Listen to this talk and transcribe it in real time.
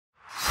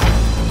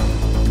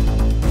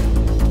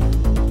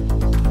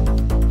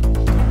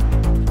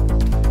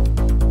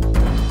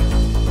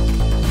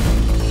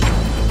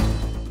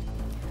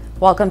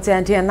Welcome to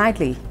NTN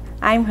Nightly.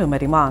 I'm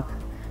Humari Mark.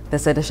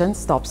 This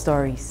edition's top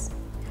stories.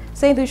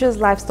 St. Lucia's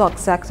livestock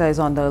sector is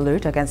on the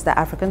alert against the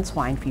African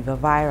swine fever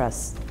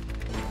virus.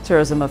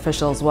 Tourism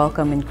officials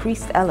welcome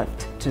increased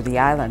airlift to the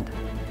island.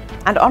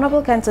 And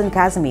Honorable Kenson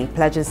Casimir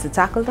pledges to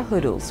tackle the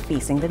hurdles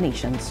facing the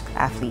nation's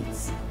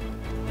athletes.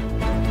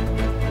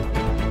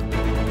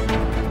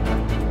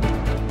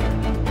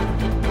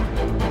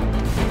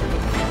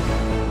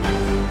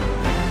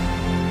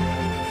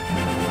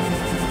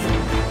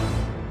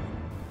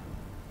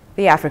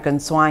 The African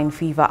swine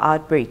fever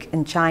outbreak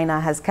in China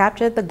has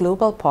captured the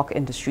global pork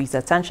industry's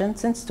attention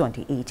since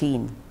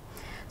 2018.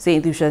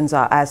 St. Lucians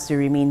are asked to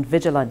remain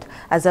vigilant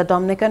as the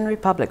Dominican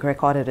Republic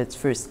recorded its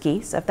first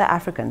case of the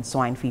African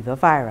swine fever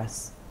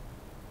virus.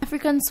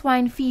 African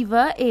swine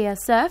fever,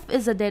 ASF,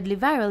 is a deadly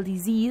viral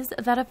disease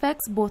that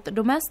affects both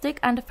domestic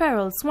and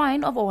feral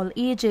swine of all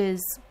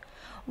ages.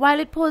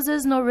 While it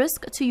poses no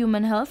risk to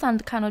human health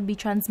and cannot be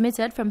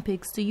transmitted from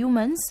pigs to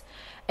humans,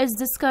 its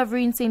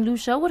discovery in St.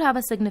 Lucia would have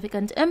a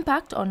significant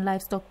impact on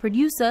livestock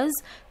producers,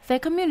 their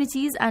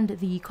communities, and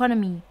the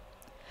economy.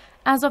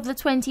 As of the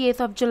 28th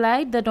of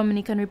July, the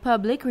Dominican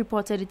Republic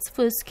reported its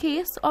first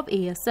case of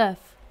ASF.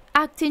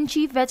 Acting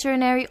Chief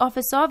Veterinary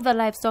Officer of the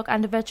Livestock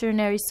and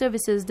Veterinary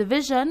Services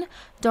Division,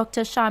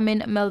 Dr.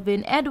 Charmin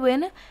Melvin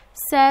Edwin,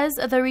 says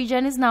the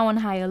region is now on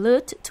high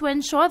alert to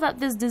ensure that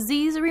this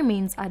disease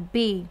remains at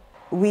bay.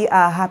 We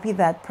are happy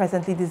that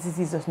presently this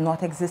disease does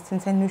not exist in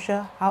St.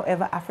 Lucia.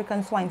 However,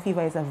 African swine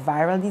fever is a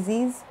viral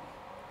disease,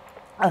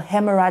 a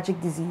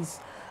hemorrhagic disease,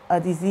 a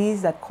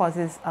disease that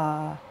causes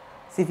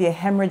severe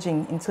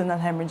hemorrhaging, internal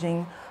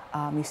hemorrhaging.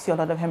 You see a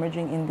lot of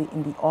hemorrhaging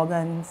in the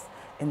organs,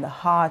 in the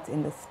heart,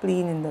 in the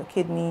spleen, in the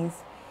kidneys.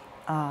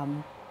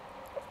 And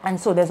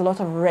so there's a lot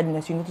of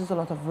redness. You notice a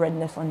lot of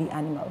redness on the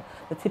animal.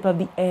 The tip of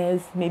the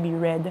ears may be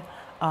red,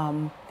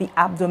 the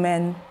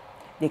abdomen,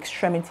 the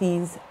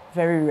extremities,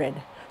 very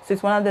red. So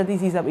it's one of the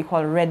diseases that we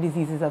call red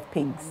diseases of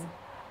pigs.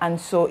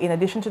 And so in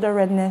addition to the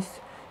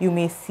redness, you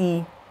may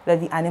see that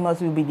the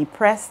animals will be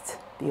depressed,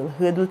 they'll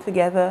hurdle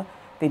together,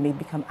 they may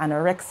become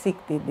anorexic,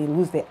 they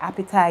lose their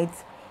appetite,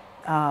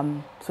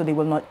 so they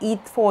will not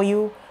eat for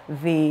you.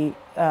 The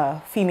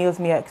females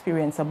may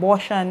experience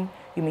abortion,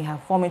 you may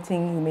have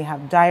vomiting, you may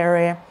have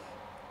diarrhea,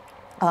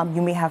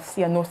 you may have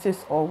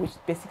cyanosis, which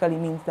basically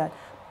means that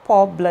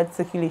poor blood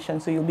circulation,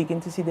 so you'll begin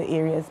to see the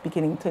areas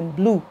beginning to turn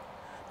blue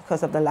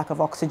because of the lack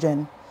of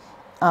oxygen.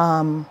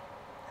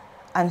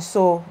 And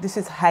so this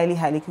is highly,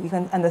 you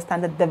can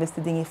understand the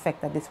devastating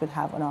effect that this would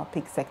have on our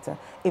pig sector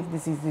if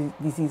this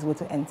disease were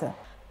to enter.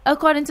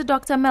 According to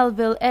Dr.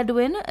 Melville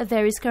Edwin,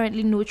 there is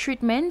currently no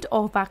treatment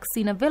or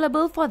vaccine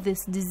available for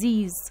this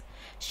disease.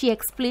 She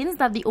explains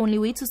that the only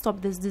way to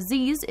stop this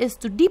disease is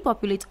to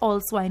depopulate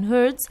all swine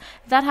herds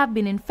that have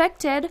been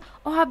infected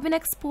or have been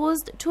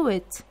exposed to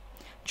it.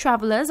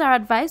 Travelers are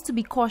advised to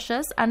be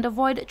cautious and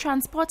avoid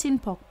transporting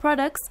pork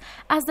products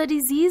as the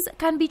disease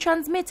can be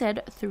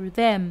transmitted through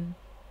them.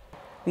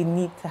 We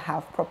need to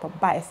have proper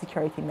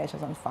biosecurity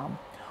measures on farm.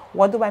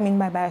 What do I mean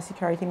by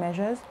biosecurity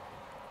measures?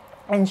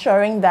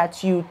 Ensuring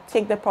that you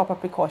take the proper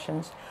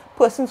precautions.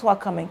 Persons who are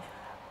coming,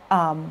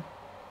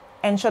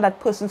 ensure that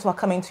persons who are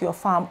coming to your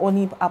farm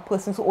only are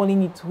persons who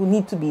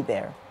need to be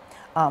there.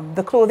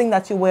 The clothing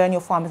that you wear on your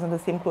farm is not the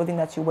same clothing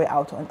that you wear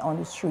out on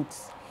the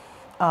streets.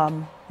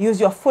 Use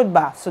your foot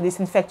bath, so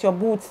disinfect your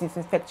boots,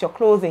 disinfect your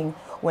clothing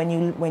when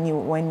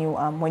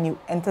you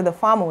enter the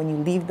farm or when you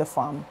leave the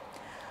farm.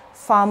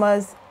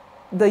 Farmers,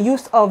 the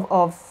use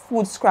of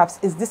food scraps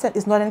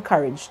is not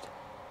encouraged.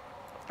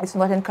 It's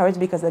not encouraged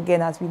because,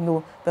 again, as we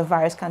know, the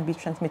virus can be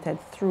transmitted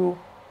through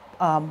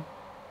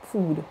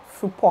food,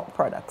 through pork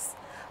products.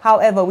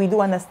 However, we do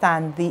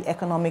understand the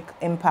economic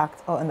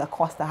impact and the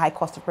high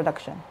cost of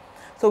production.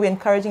 So we're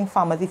encouraging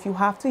farmers, if you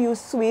have to use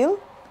swill,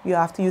 you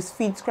have to use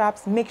feed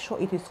scraps, make sure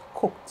it is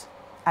cooked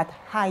at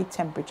high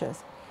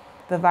temperatures.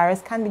 The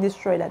virus can be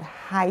destroyed at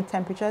high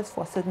temperatures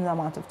for a certain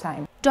amount of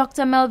time.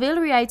 Dr. Melville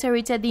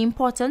reiterated the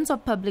importance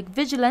of public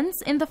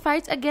vigilance in the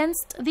fight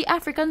against the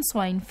African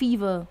swine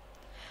fever.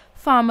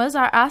 Farmers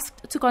are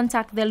asked to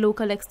contact their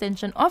local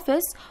extension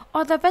office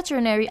or the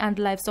Veterinary and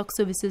Livestock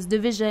Services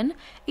Division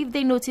if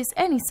they notice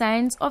any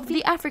signs of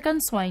the African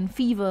swine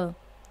fever.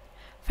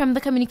 From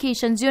the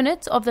Communications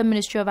Unit of the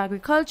Ministry of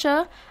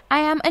Agriculture, I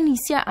am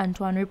Anicia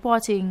Antoine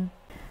reporting.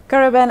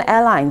 Caribbean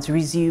Airlines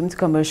resumed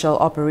commercial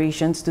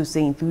operations to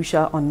St.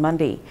 Lucia on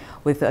Monday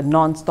with a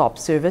non-stop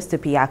service to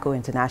Piaco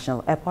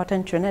International Airport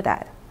in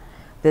Trinidad.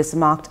 This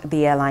marked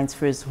the airline's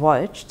first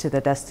voyage to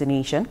the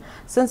destination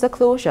since the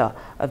closure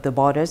of the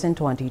borders in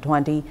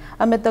 2020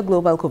 amid the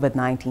global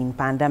COVID-19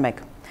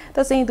 pandemic.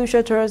 The St.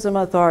 Lucia Tourism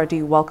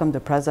Authority welcomed the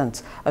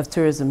presence of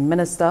Tourism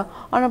Minister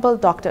Honorable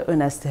Dr.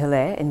 Ernest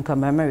Hilaire in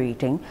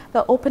commemorating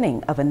the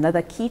opening of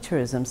another key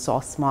tourism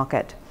source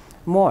market.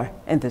 More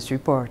in this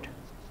report.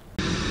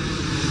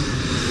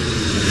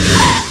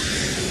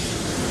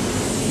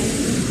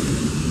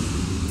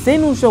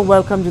 St. Lucia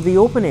welcomed the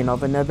opening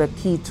of another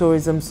key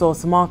tourism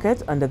source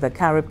market under the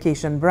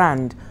Caribcation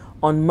brand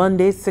on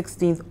Monday,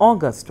 16th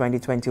August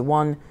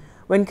 2021,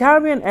 when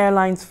Caribbean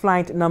Airlines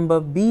flight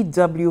number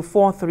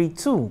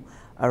BW432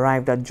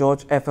 arrived at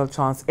George F. L.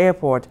 Chance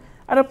Airport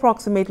at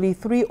approximately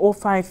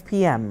 3:05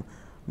 p.m.,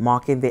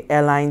 marking the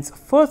airline's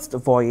first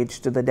voyage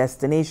to the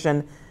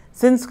destination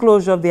since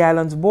closure of the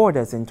island's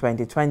borders in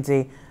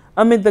 2020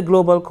 amid the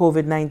global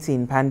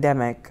COVID-19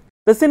 pandemic.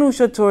 The St.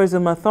 Lucia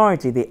Tourism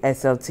Authority, the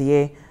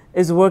SLTA,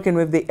 is working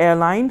with the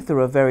airline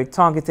through a very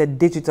targeted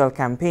digital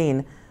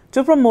campaign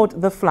to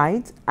promote the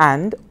flight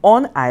and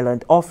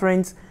on-island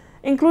offerings,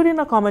 including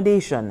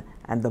accommodation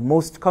and the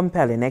most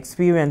compelling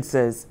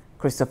experiences.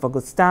 Christopher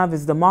Gustav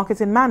is the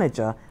marketing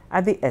manager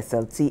at the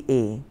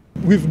SLTA.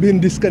 We've been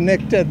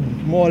disconnected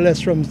more or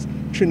less from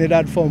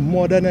Trinidad for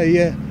more than a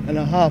year and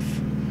a half.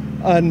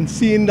 And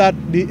seeing that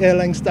the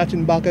airline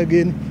starting back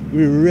again,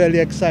 we're really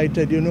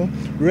excited,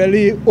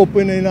 really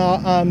opening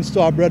our arms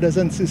to our brothers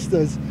and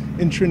sisters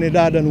in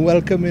Trinidad and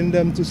welcoming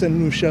them to St.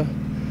 Lucia.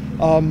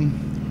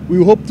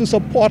 We hope to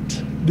support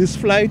this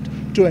flight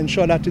to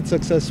ensure that it's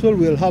successful.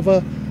 We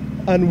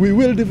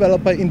will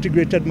develop an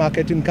integrated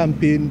marketing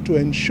campaign to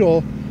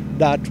ensure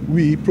that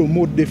we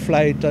promote the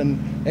flight and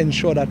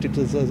ensure that it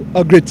is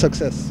a great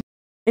success.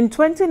 In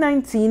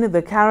 2019,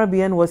 the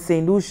Caribbean was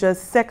St.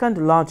 Lucia's second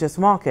largest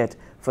market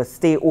for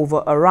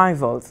stay-over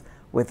arrivals,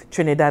 with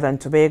Trinidad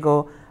and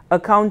Tobago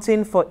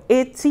accounting for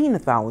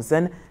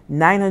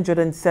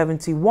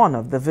 18,971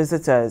 of the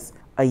visitors,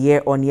 a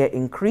year-on-year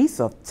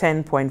increase of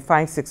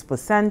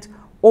 10.56%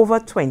 over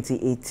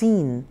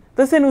 2018.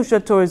 The St. Lucia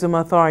Tourism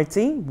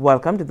Authority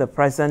welcomed the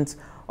presence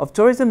of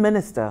Tourism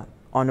Minister,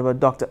 Honorable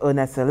Dr.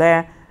 Ernest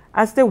Hilaire,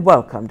 as they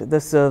welcomed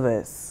the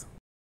service.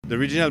 The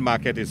regional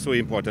market is so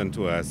important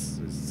to us.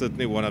 It's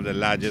certainly one of the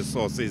largest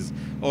sources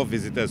of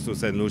visitors to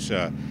St.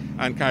 Lucia.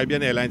 And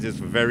Caribbean Airlines is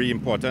very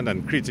important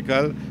and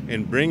critical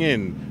in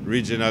bringing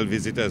regional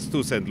visitors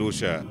to St.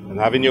 Lucia. And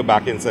having you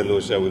back in St.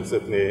 Lucia will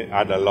certainly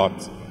add a lot,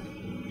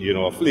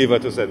 of flavor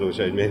to St.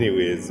 Lucia in many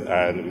ways.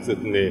 And we're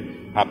certainly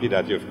happy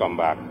that you've come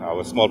back.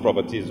 Our small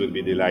properties will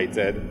be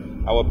delighted.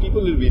 Our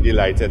people will be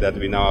delighted that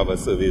we now have a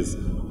service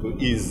to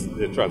ease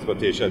the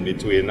transportation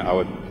between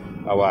our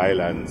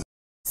islands.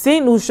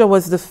 St. Lucia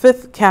was the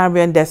fifth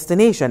Caribbean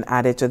destination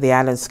added to the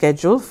island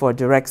schedule for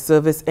direct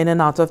service in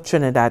and out of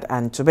Trinidad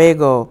and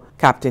Tobago.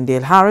 Captain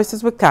Dale Harris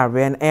is with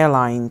Caribbean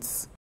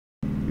Airlines.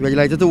 We are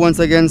delighted to once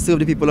again serve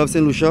the people of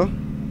St. Lucia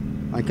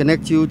and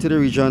connect you to the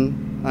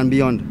region and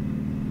beyond.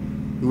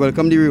 We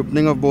welcome the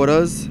reopening of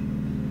borders,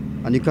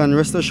 and you can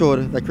rest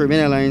assured that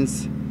Caribbean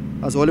Airlines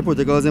has all the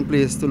protocols in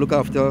place to look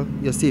after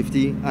your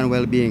safety and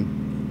well-being.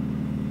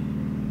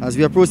 As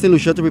we approach St.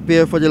 Lucia to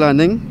prepare for the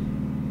landing,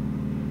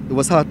 it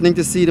was heartening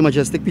to see the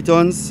majestic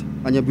pitons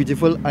and your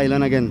beautiful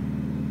island again.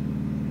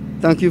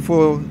 Thank you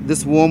for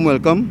this warm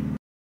welcome.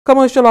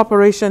 Commercial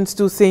operations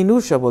to St.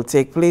 Lucia will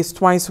take place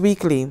twice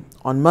weekly,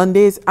 on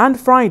Mondays and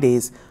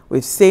Fridays,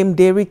 with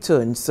same-day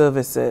return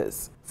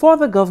services. For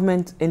the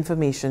Government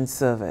Information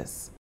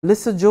Service,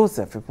 Lisa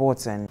Joseph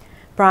reporting.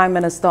 Prime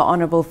Minister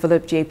Honorable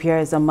Philip J. Pierre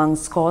is among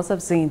scores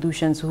of St.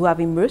 Lucians who have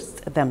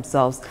immersed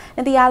themselves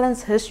in the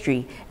island's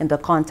history in the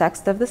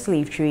context of the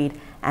slave trade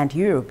and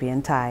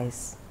European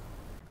ties.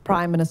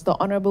 Prime Minister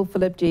Honorable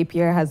Philip J.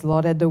 Pierre has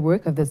lauded the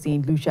work of the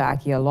St. Lucia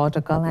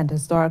Archaeological and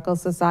Historical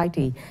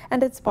Society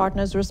and its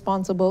partners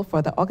responsible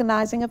for the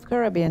organizing of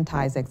Caribbean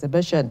Ties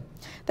exhibition.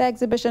 The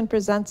exhibition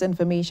presents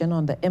information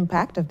on the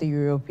impact of the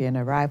European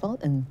arrival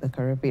in the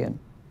Caribbean.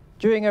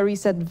 During a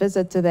recent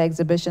visit to the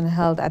exhibition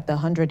held at the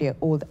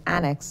 100-year-old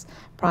annex,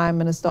 Prime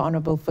Minister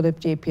Honorable Philip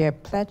J. Pierre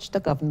pledged the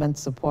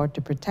government's support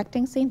to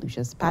protecting St.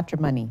 Lucia's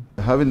patrimony.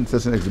 Having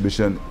such an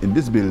exhibition in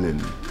this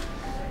building,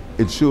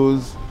 it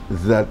shows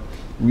that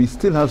we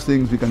still have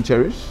things we can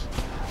cherish.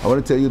 I want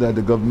to tell you that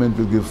the government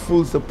will give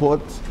full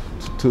support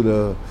to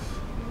the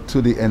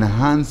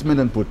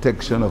enhancement and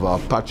protection of our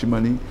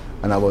patrimony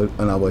and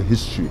our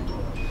history.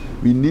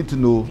 We need to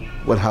know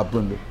what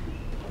happened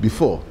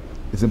before.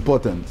 It's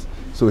important.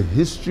 So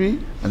history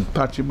and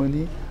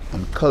patrimony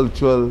and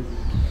cultural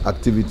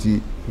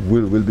activity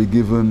will be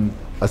given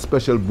a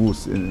special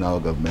boost in our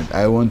government.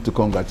 I want to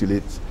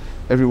congratulate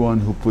everyone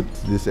who put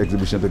this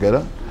exhibition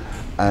together.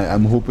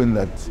 I'm hoping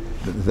that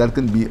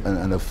can be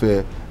an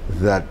affair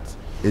that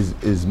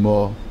is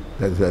more,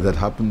 that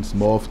happens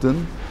more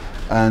often.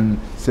 And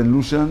St.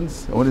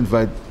 Lucians, I want to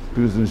invite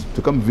people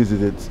to come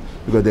visit it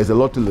because there's a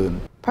lot to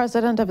learn.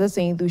 President of the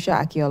St. Lucia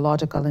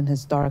Archaeological and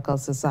Historical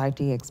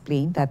Society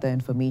explained that the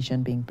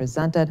information being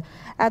presented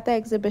at the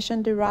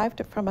exhibition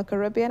derived from a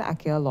Caribbean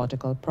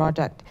archaeological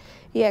project.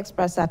 He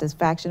expressed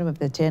satisfaction with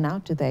the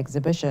turnout to the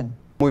exhibition.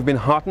 We've been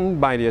heartened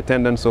by the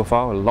attendance so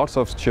far, lots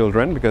of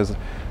children, because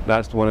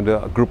that's one of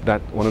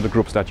the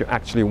groups that you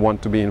actually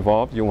want to be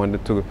involved. You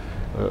wanted to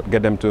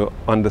get them to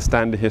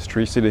understand the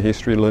history, see the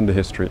history, learn the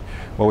history.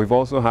 But we've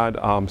also had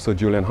Sir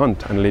Julian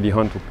Hunt and Lady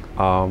Hunt.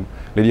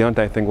 Lady Hunt,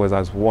 I think, was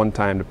at one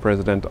time the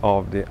president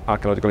of the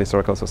Archaeological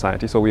Historical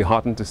Society. So we're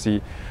heartened to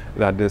see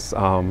that this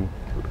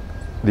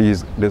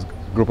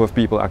group of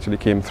people actually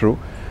came through.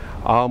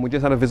 We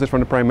just had a visit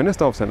from the Prime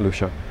Minister of St.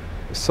 Lucia.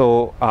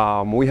 So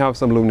we have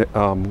some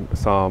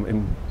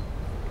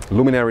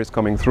luminaries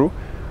coming through,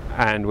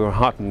 and we're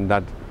heartened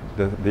that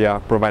they are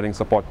providing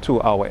support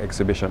to our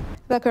exhibition.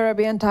 The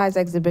Caribbean Ties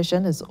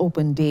exhibition is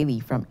open daily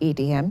from 8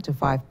 a.m. to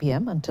 5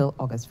 p.m. until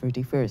August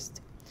 31st.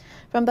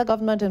 From the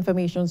Government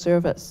Information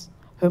Service,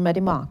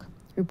 Hermedy Mark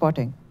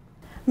reporting.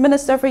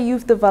 Minister for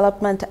Youth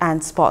Development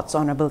and Sports,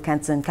 Honorable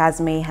Kenson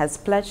Casimir, has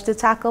pledged to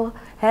tackle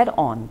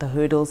head-on the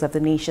hurdles of the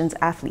nation's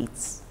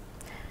athletes,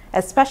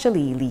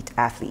 especially elite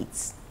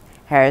athletes.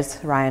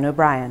 Here's Ryan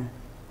O'Brien.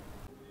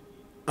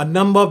 A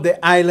number of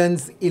the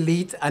island's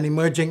elite and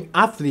emerging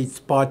athletes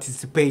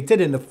participated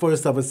in the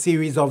first of a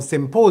series of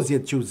symposia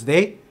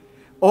Tuesday,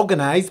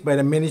 organized by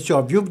the Ministry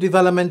of Youth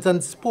Development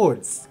and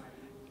Sports,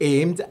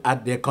 aimed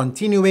at their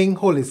continuing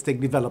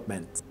holistic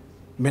development.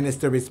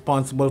 Minister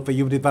responsible for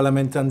Youth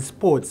Development and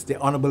Sports, the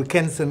Honorable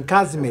Kenson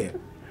Casimir,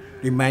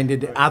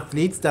 reminded the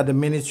athletes that the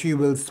ministry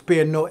will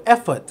spare no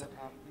effort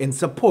in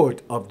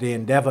support of their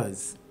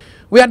endeavors.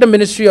 We at the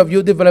Ministry of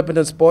Youth Development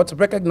and Sports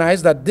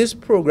recognize that this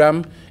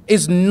program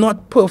is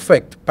not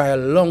perfect by a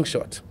long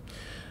shot.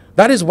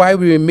 That is why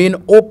we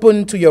remain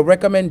open to your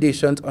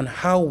recommendations on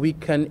how we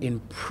can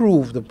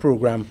improve the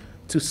program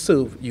to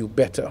serve you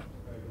better.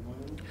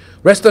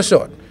 Rest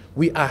assured,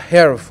 we are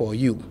here for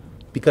you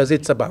because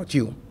it's about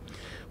you.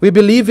 We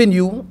believe in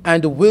you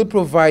and will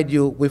provide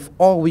you with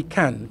all we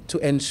can to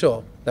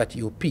ensure that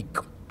you peak.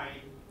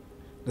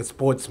 The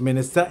sports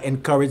minister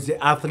encouraged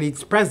the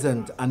athletes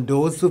present and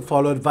those who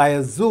followed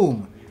via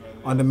Zoom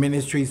on the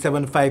Ministry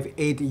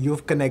 758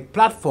 Youth Connect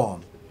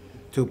platform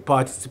to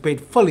participate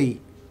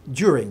fully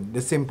during the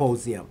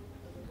symposium.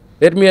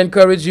 Let me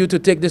encourage you to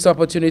take this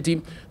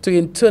opportunity to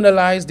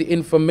internalize the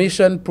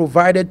information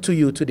provided to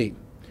you today.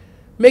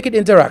 Make it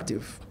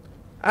interactive.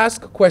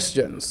 Ask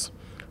questions.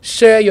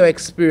 Share your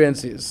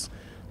experiences.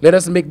 Let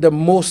us make the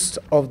most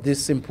of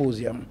this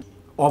symposium.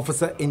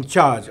 Officer in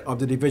charge of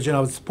the Division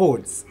of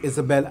Sports,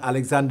 Isabel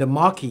Alexander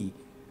Markey,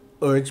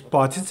 urged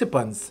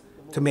participants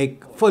to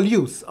make full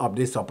use of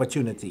this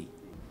opportunity.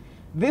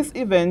 This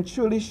event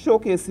truly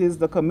showcases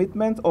the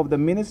commitment of the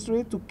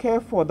ministry to care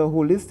for the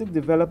holistic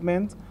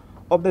development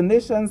of the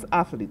nation's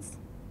athletes.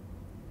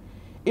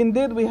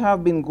 Indeed, we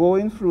have been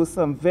going through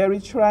some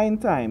very trying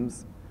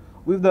times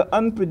with the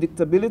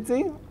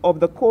unpredictability of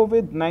the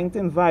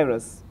COVID-19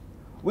 virus,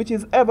 which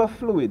is ever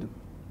fluid,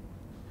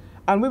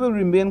 and we will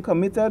remain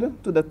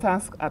committed to the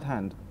task at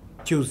hand.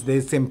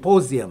 Tuesday's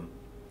symposium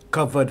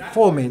covered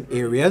 4 main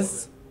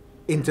areas: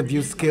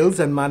 interview skills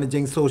and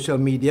managing social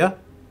media,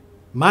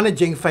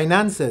 managing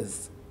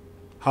finances,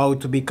 how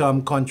to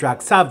become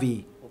contract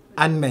savvy,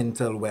 and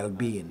mental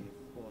well-being.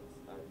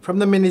 From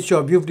the Ministry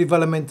of Youth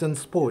Development and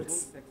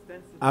Sports,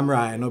 I'm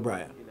Ryan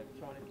O'Brien.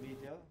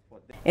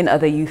 In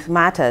other youth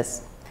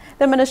matters,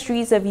 the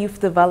Ministries of Youth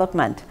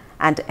Development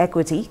and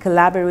Equity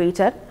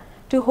collaborated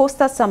to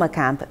host a summer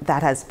camp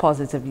that has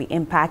positively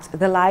impacted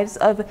the lives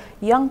of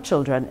young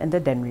children in the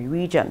Dennery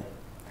region.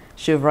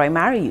 Chevroy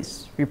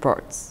Marius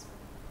reports.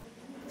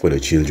 For the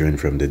children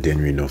from the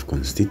Dennery North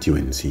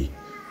constituency,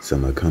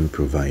 summer camp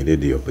provided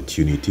the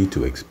opportunity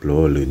to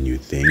explore, learn new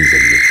things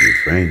and make new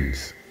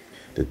friends.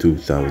 The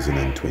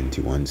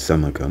 2021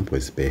 summer camp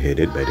was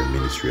spearheaded by the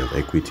Ministry of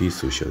Equity,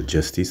 Social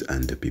Justice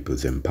and the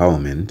People's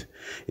Empowerment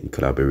in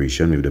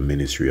collaboration with the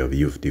Ministry of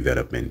Youth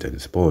Development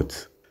and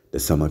Sports. The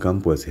summer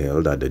camp was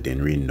held at the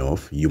Dennery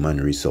North Human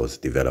Resource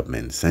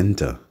Development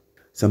Center.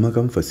 Summer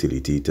camp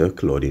facilitator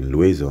Claudine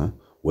Loiseau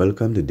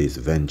welcomed this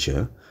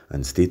venture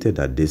and stated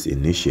that this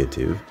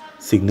initiative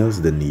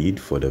signals the need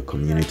for the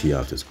community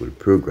after-school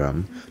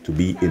program to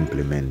be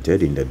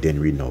implemented in the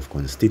Dennery North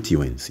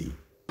constituency.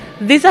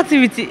 This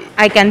activity,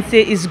 I can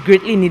say, is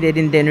greatly needed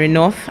in Dennery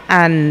North,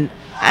 and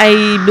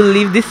I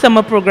believe this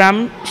summer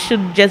program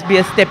should just be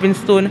a stepping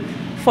stone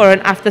for an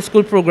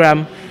after-school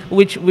program,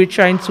 which we're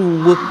trying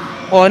to work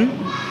on.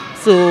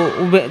 So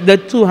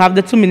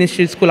the two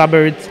ministries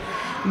collaborate,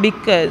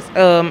 because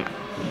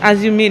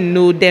as you may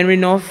know, Dennery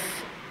North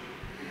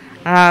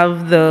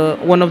have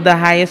one of the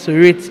highest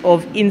rates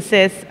of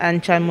incest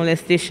and child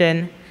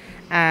molestation,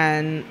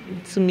 and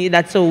to me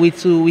that's a way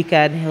we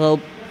can help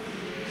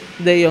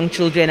the young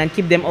children and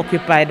keep them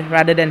occupied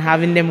rather than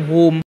having them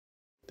home.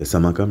 The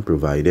summer camp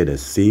provided a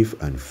safe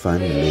and fun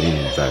learning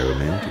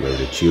environment where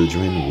the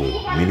children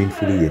were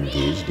meaningfully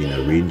engaged in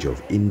a range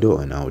of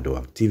indoor and outdoor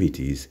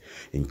activities,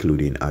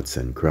 including arts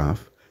and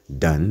craft,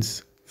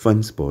 dance,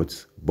 fun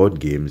sports, board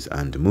games,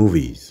 and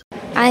movies.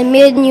 I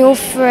made new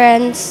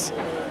friends.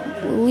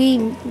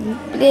 We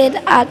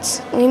played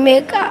arts, we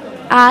make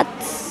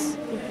arts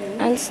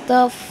and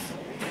stuff,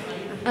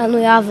 and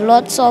we have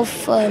lots of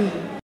fun.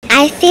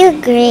 I feel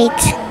great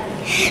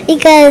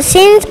because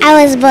since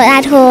I was bored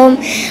at home,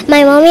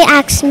 my mommy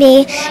asked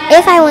me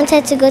if I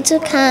wanted to go to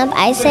camp.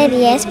 I said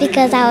yes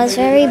because I was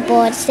very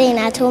bored staying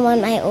at home on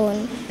my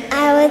own.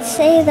 I would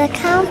say the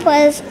camp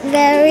was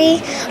very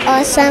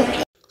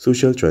awesome.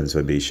 Social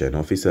Transformation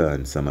Officer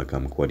and Summer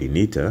Camp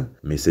Coordinator,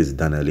 Mrs.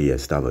 Danalie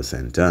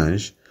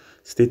Estava-Santange,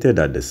 stated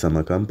that the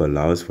summer camp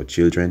allows for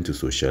children to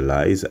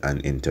socialize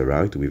and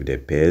interact with their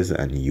peers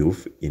and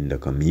youth in the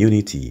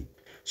community.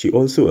 She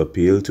also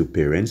appealed to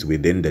parents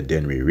within the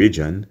Dennery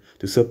region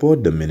to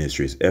support the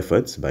ministry's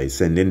efforts by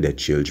sending their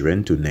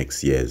children to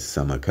next year's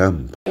summer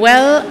camp.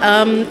 Well,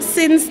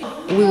 since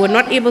we were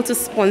not able to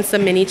sponsor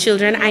many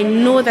children, I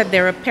know that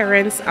there are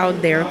parents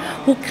out there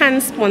who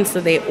can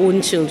sponsor their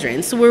own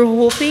children. So we're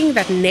hoping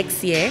that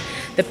next year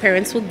the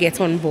parents will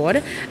get on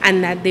board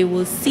and that they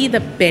will see the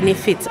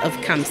benefits of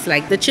camps.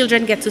 Like the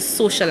children get to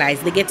socialize,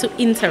 they get to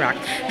interact,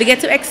 they get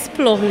to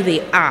explore who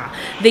they are,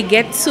 they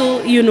get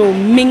to,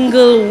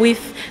 mingle with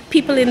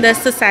people in the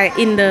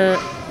society, in the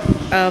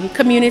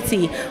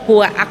community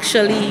who are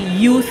actually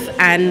youth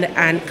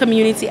and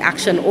community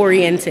action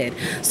oriented.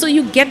 So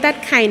you get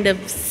that kind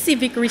of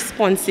civic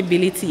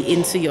responsibility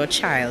into your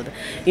child.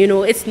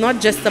 It's not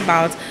just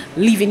about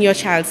leaving your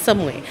child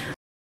somewhere.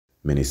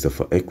 Minister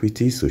for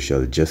Equity,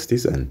 Social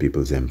Justice and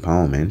People's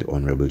Empowerment,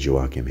 Honorable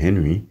Joachim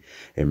Henry,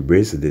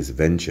 embraced this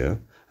venture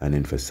and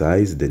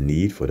emphasized the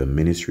need for the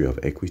Ministry of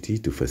Equity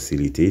to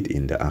facilitate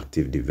in the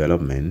active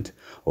development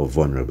of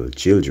vulnerable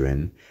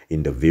children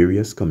in the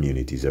various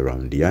communities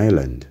around the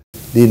island.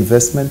 The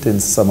investment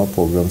in summer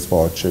programs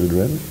for our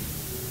children,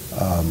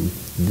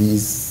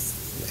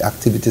 these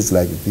activities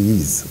like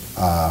these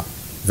are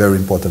very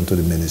important to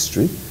the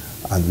ministry,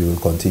 and we will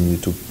continue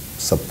to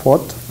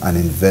support and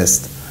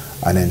invest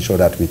and ensure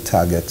that we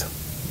target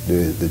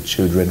the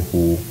children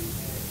who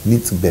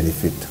need to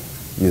benefit,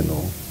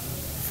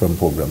 from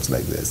programs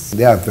like this.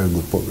 They are very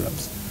good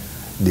programs.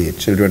 The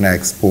children are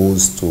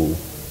exposed to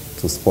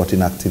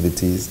sporting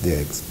activities, they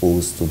are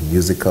exposed to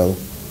musical,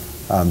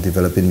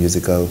 developing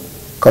musical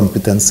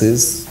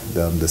competencies,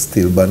 the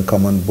steel band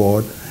come on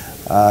board,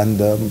 and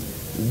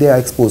they are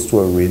exposed to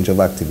a range of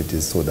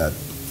activities so that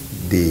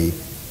they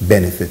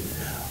benefit.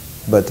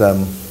 But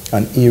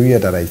an area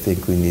that I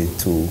think we need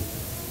to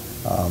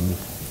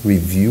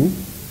review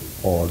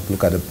or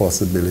look at the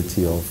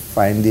possibility of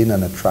finding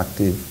an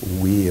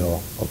attractive way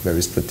or a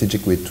very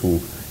strategic way to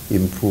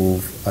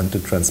improve and to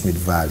transmit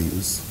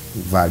values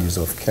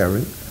of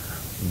caring,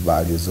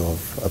 values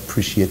of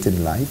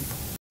appreciating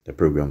life. The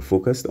program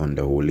focused on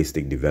the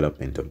holistic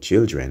development of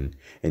children,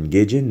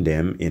 engaging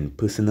them in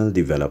personal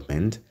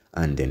development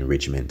and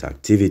enrichment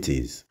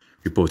activities.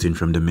 Reporting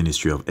from the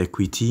Ministry of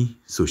Equity,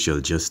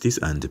 Social Justice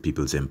and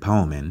People's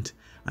Empowerment,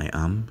 I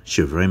am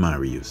Chevroy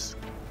Marius.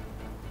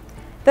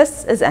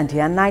 This is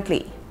NTN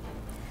Nightly.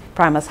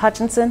 Primus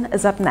Hutchinson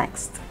is up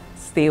next.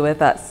 Stay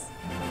with us.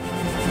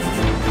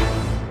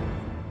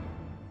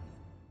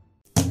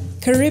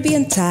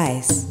 Caribbean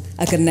Ties,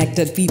 a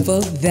connected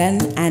people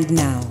then and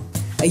now.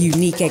 A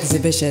unique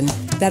exhibition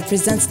that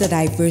presents the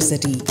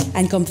diversity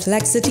and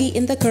complexity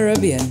in the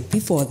Caribbean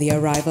before the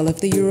arrival of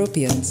the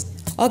Europeans.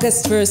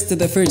 August 1st to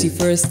the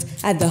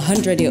 31st at the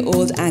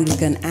 100-year-old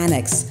Anglican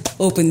Annex.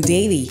 Open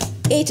daily,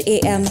 8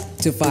 a.m.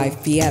 to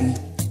 5 p.m.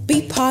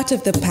 Be part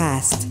of the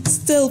past,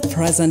 still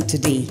present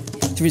today,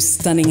 through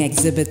stunning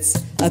exhibits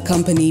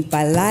accompanied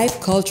by live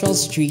cultural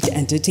street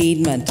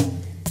entertainment.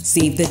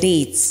 Save the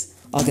dates,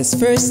 August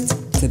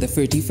 1st to the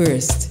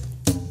 31st.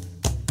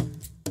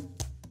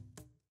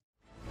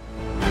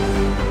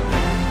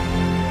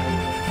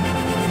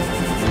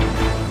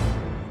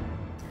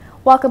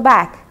 Welcome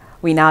back.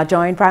 We now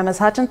join Primus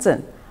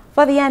Hutchinson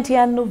for the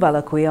NTN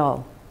Nouvelle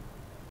Creole.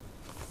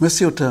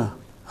 Monsieur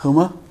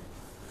Homer,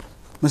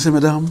 Monsieur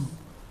Madame,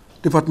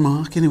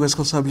 Département qui est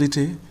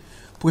responsabilité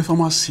pour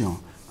information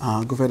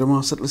en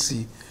gouvernement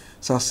cette-ci,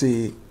 ça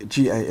c'est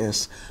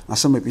GIS,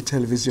 ensemble avec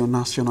télévision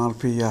nationale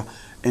pays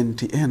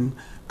NTN,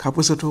 qui a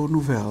présenté une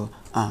nouvelle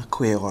en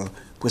créole,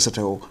 présenté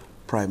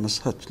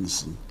Primus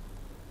Hutchinson.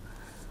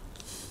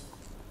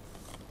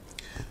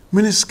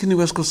 Ministre qui est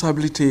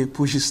responsabilité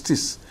pour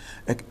justice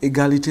et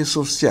égalité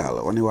sociale,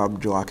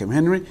 honorable Joachim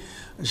Henry,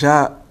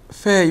 j'ai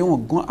fait un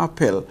grand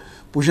appel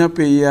pour les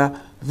pays à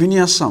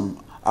venir ensemble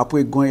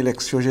après une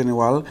élection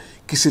générale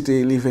qui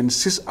c'était le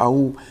 26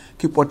 août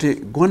qui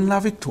portait la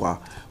victoire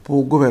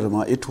pour le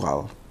gouvernement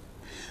étoile.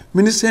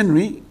 Ministre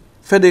Henry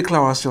fait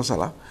déclaration ça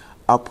là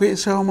après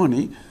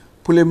cérémonie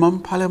pour les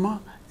membres parlement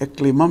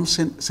et les membres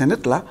sénat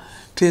là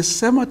te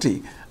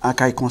sermenté à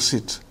Kai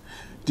Concite.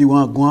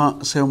 Durant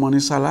la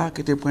cérémonie ça là qui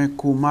était pris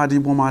coup mardi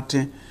bon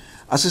matin,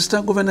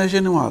 assistant gouverneur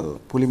général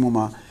pour le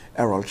moment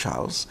Harold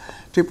Charles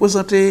te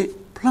présenté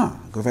plan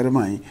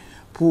gouvernement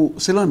pour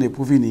l'année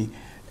pour venir.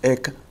 Et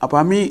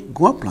parmi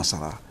grand plan ça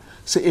là,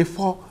 c'est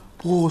effort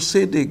pour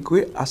ces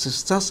degrés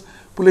assistance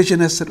pour les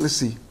jeunesses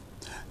cette-ci.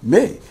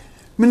 Mais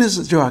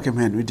ministre Joachim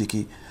Henry dit que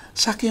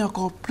ça qui est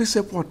encore plus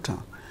important,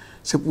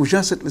 c'est pour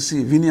gens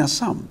cette-ci venir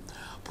ensemble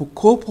pour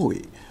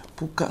coopérer,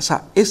 pour que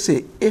ça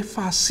essaie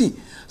effacer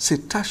ces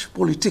tâches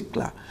politiques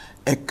là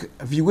et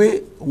vivre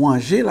ou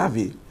manger la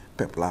vie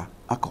peuple là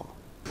encore.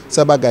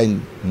 Ça bagaille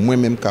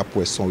moi-même qu'à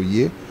poisson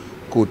hier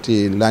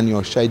côté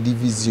l'agneau chay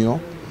division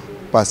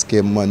parce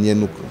que manière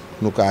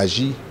nous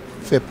agir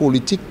fait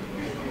politique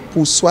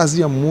pour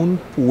choisir un monde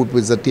pour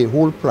représenter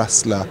whole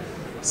place là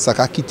ça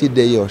a quitté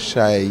d'ailleurs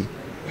chay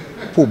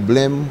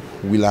problème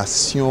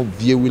relation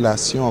vieille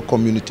relation en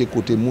communauté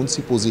côté monde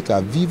supposé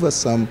qu'à vivre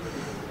ensemble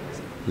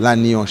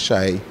l'agneau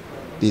chay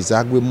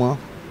désagrément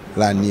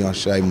la ni en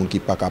chay moun qui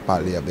pas ka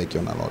parler avec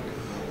yon l'autre.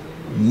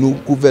 Nous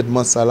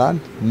gouvernement ça là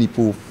ni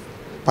pour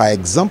par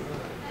exemple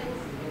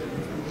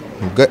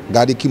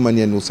garder qui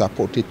manière nous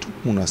supporter tout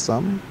le monde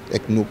ensemble et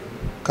que nous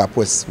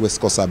capable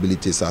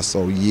responsabilité ça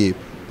sorrier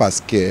parce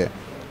que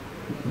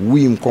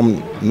oui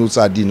comme nous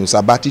a dit nous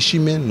a bâti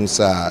chemin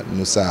nous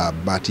a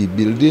bâti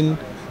building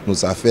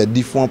nous a fait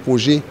différents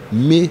projets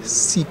mais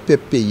si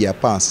pays a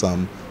pas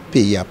ensemble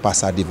pays a pas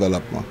sa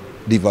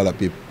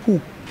développer pour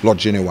l'autre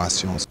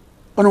génération.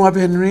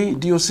 Honorable Henry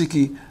dit aussi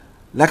que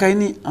la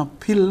kaini en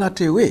pile la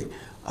théorie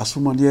à ce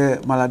moment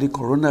maladie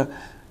corona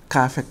qui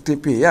a affecté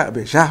pays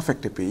ben j'ai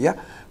affecté pays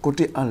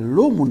côté en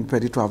l'eau moun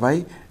perd du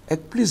travail et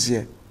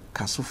plusieurs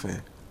qui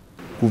souffert.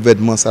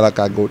 Gouvernement ça la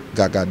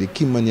garder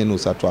qui manière nous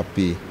ça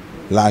payer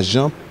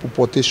l'argent pour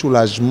porter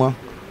soulagement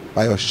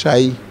par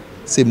chay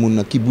c'est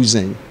moun qui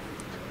besoin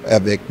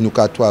avec nous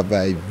ka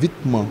travail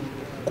vitement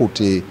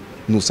côté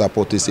nous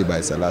supporter ces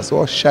bail ça là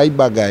so chay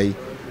bagay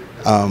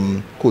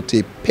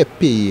côté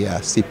pays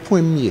c'est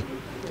premier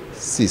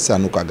c'est ça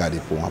nous ka garder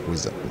pour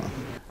présentement.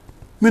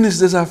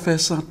 Ministre des Affaires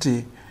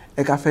santé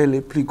et qu'a fait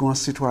les plus grands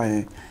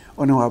citoyens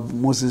honorable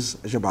Moses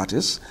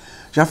Jean-Baptiste,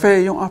 j'ai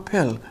fait un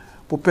appel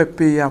pour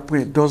payer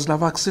après dose la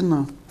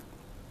vaccine.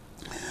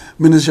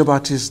 Ministre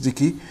Jean-Baptiste dit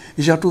qu'il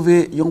j'ai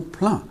trouvé un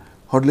plan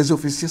pour les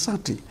officiers de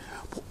santé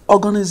pour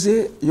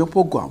organiser un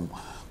programme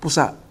pour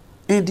ça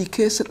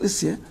indiquer cette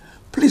liste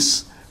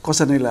plus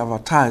concernant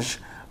l'avantage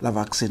de la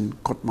vaccine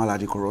contre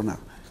maladie corona.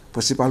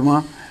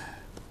 Principalement,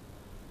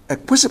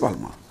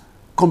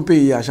 comme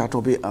pays a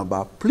tombé en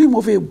bas, plus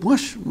mauvais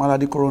branche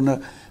maladie corona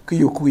que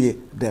le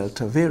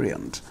Delta variant.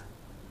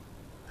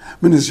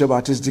 Ministre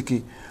Jean-Baptiste dit que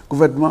le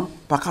gouvernement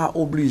n'a pas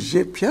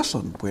obligé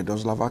personne pour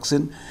dose la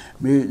vaccine,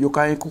 mais il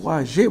a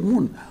encouragé les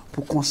gens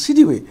pour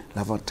considérer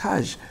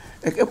l'avantage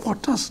et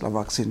l'importance de la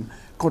vaccine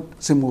contre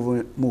ces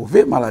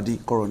mauvaises maladies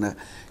corona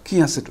qui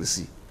est en cette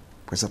ici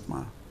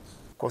présentement.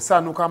 Comme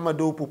ça, nous avons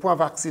demandé pour point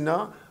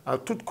vaccinant, en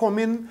toute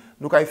commune,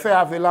 nous avons fait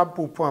available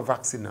pour point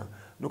vaccinant.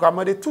 Nous avons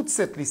demandé toute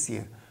cette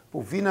liste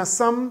pour venir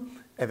ensemble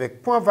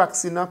avec point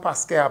vaccinant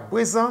parce qu'à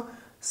présent,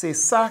 c'est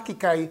ça qui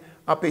a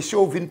empêché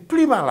de venir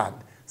plus malade.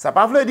 Ça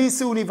ne veut pas dire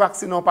si on est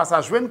vacciné, on passe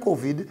à joindre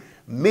Covid,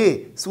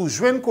 mais si on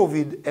joint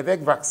Covid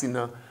avec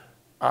vaccinant,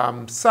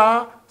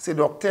 ça, c'est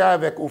docteur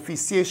avec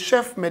officier,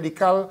 chef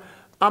médical,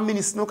 en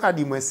ministre, nous avons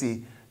dit, moi,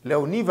 si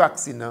on est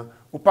vacciné,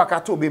 ou pas qu'à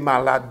tomber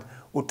malade,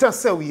 ou tant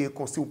sérieux,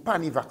 qu'on ne pas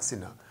ni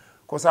vacciné.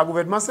 Comme ça, le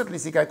gouvernement, cette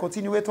liste, a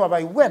continué à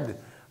travailler web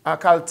en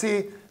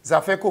qualité des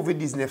affaires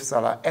Covid-19, ça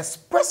là,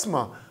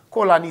 expressement,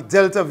 qu'on a ni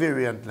Delta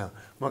variant là.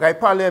 Je vais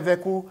parler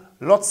avec vous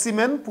l'autre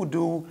semaine pour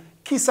dire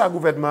qui ça le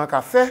gouvernement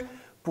a fait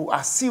pour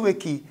assurer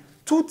que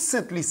toute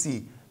cette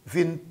liste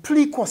vienne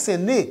plus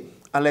concernée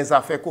en les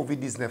affaires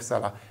Covid-19 ça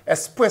là,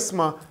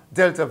 expressement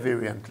Delta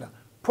variant là.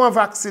 Point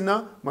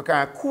vaccinant, je vais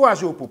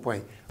encourager pour point.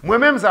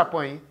 Moi-même,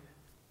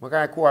 je vais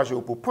encourager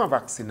pour point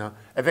vaccinant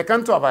avec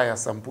un travail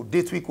ensemble pour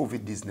détruire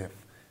Covid-19.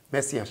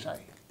 Merci, Anchaï.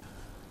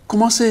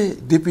 Commencez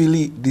depuis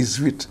le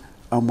 18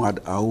 en mois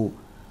d'août,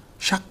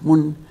 chaque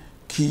monde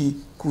qui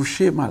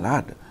couché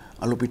malade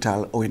à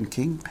l'hôpital Owen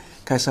King,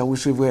 quand ça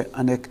recevait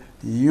avec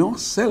une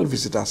seule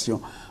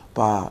visitation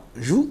par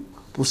jour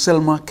pour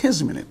seulement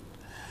 15 minutes.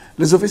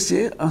 Les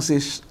officiers en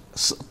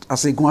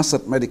ces grands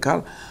centres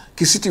médicaux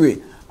qui sont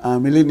situés en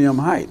Millennium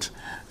Heights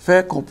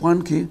font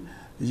comprendre que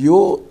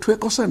yo très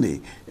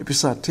concernés et puis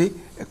santé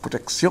et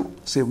protection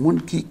c'est gens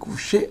qui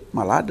couché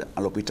malade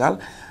à l'hôpital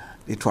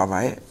ils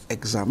travaillent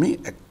examiner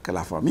avec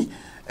la famille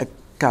et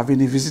qui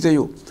venir visiter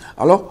yo.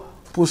 Alors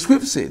pour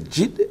suivre ces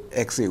guides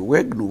et ces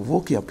règles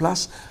nouveaux qui en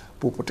place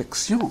pour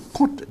protection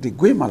contre des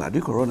grosses maladies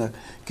corona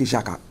qui j'ai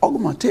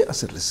augmenté à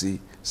cette liste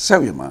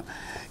sérieusement,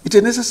 il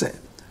est nécessaire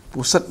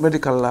pour cette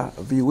médicale là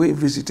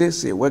visiter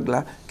ces règles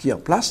là qui en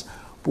place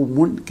pour les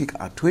gens qui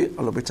ont tué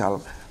à l'hôpital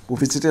pour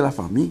visiter la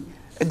famille,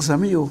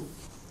 examiner yo.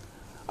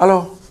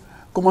 Alors,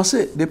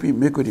 commencez depuis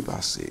mercredi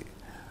passé.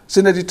 Ce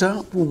n'est du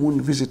temps pour les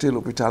gens visiter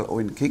l'hôpital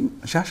Owen King,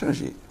 j'ai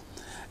changé.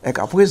 Et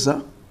qu'à présent,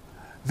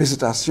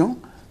 visitation,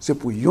 c'est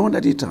pour yon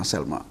du temps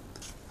seulement.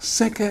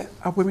 5 heures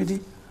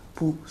après-midi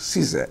pour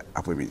 6 heures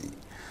après-midi.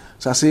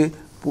 Ça, c'est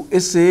pour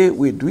essayer de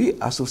réduire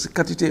la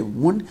quantité de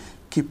monde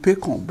qui peut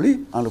combler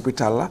en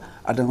l'hôpital là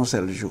à dans un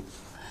seul jour.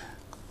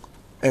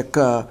 Et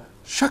que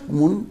chaque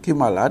monde qui est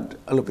malade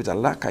à l'hôpital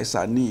là, qu'il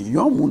y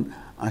a un monde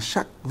en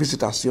chaque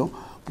visitation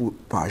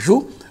par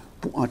jour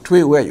pour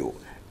entrer où yo.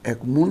 Et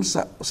que monde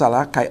ça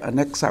là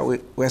qu'il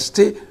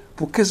rester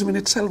pour 15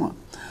 minutes seulement.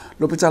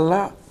 L'hôpital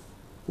là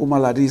pour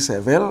maladie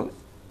sévère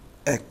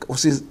et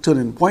aussi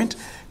turning point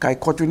qui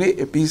continue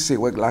et puis c'est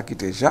règles là qui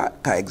déjà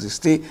qui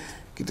existé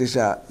qui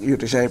déjà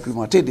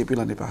implémenté depuis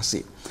l'année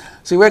passée.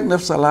 Ces règles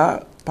neuf ça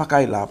là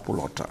pas là pour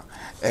longtemps.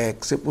 Et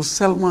c'est pour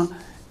seulement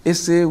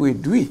essayer de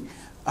réduire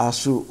à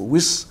ce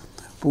risque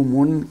pour les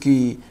gens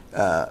qui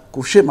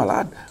couchés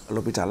malades à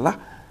l'hôpital là,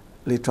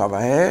 les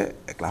travailleurs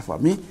avec la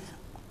famille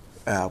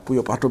pour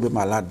ne pas tomber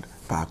malade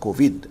par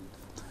Covid.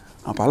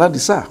 En parlant de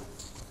ça,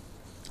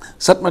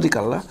 cette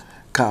médicale là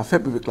qui a fait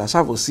public la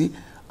savent aussi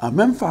en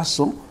même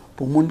façon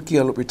pour les gens qui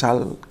sont à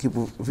l'hôpital qui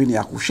peuvent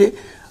venir accoucher,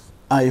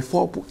 un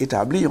effort pour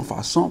établir une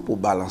façon pour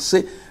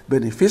balancer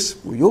bénéfices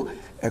pour eux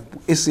et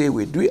pour essayer de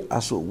réduire à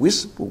ce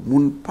risque pour les gens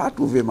ne pas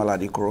trouver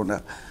maladie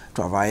corona.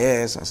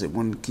 Travailleurs, ça c'est les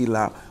gens qui sont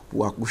là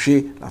pour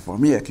accoucher, la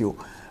famille, et qui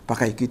pas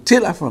quitter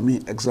la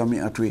famille,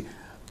 examiner entre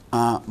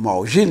en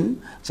margine,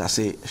 ça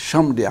c'est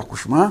chambre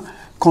d'accouchement,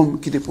 comme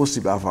qui était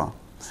possible avant.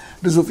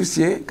 Les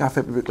officiers qui ont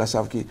fait public la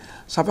savent que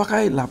ça ne va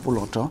pas être là pour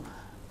longtemps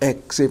et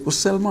c'est pour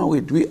seulement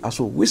réduire à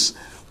ce risque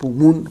pour les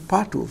gens ne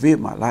pas trouver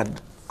malade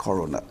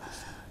corona.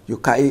 Je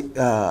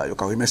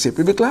remercie le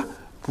public là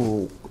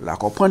pour la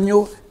compagnie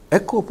et la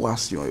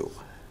coopération.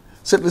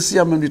 Cette liste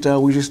a même temps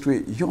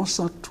enregistré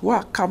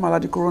 103 cas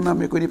maladie corona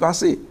mercredi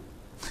passé.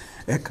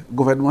 Et le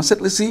gouvernement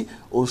cette liste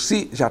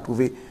aussi j'ai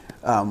trouvé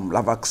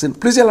la vaccine,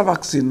 plusieurs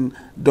vaccines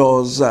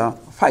doses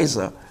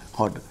Pfizer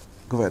au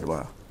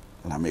gouvernement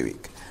de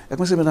l'Amérique. Et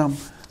monsieur, mesdames,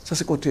 ça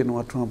c'est côté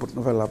nous pour notre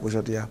nouvelle là pour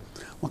aujourd'hui. Je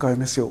vous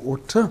remercie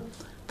autant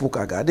pour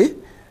regarder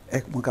et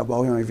je vous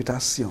avez une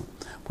invitation.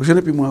 Pour je ne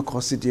puis moi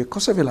considérer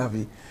conserver la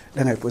vie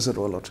dans les présenter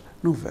l'autre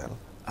nouvelle.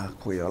 À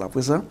quoi la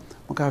présent,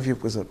 je vous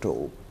présenter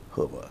au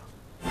revoir.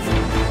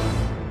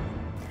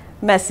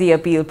 Messi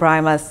appeal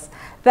Primus.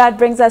 That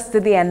brings us to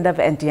the end of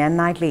NTN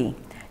Nightly.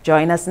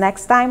 Join us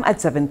next time at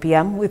 7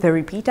 p.m. with a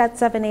repeat at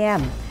 7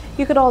 a.m.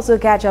 You could also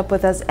catch up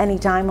with us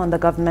anytime on the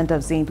Government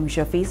of St.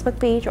 Lucia Facebook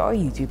page or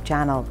YouTube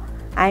channel.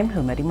 I'm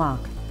Humadi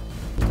Mark.